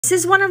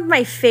This is one of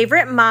my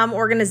favorite mom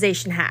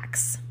organization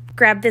hacks.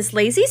 Grab this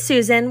Lazy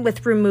Susan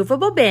with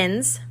removable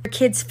bins, your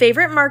kids'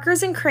 favorite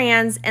markers and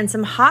crayons, and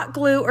some hot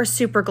glue or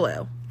super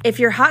glue. If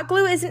your hot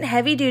glue isn't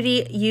heavy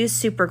duty, use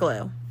super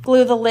glue.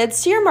 Glue the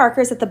lids to your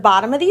markers at the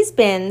bottom of these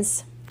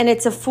bins, and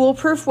it's a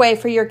foolproof way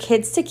for your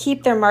kids to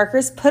keep their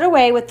markers put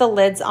away with the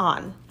lids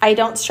on. I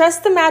don't stress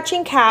the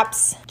matching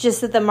caps,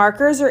 just that the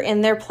markers are in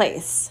their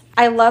place.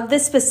 I love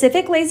this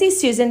specific Lazy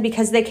Susan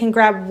because they can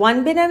grab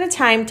one bin at a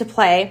time to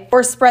play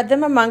or spread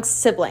them amongst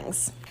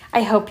siblings.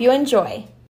 I hope you enjoy.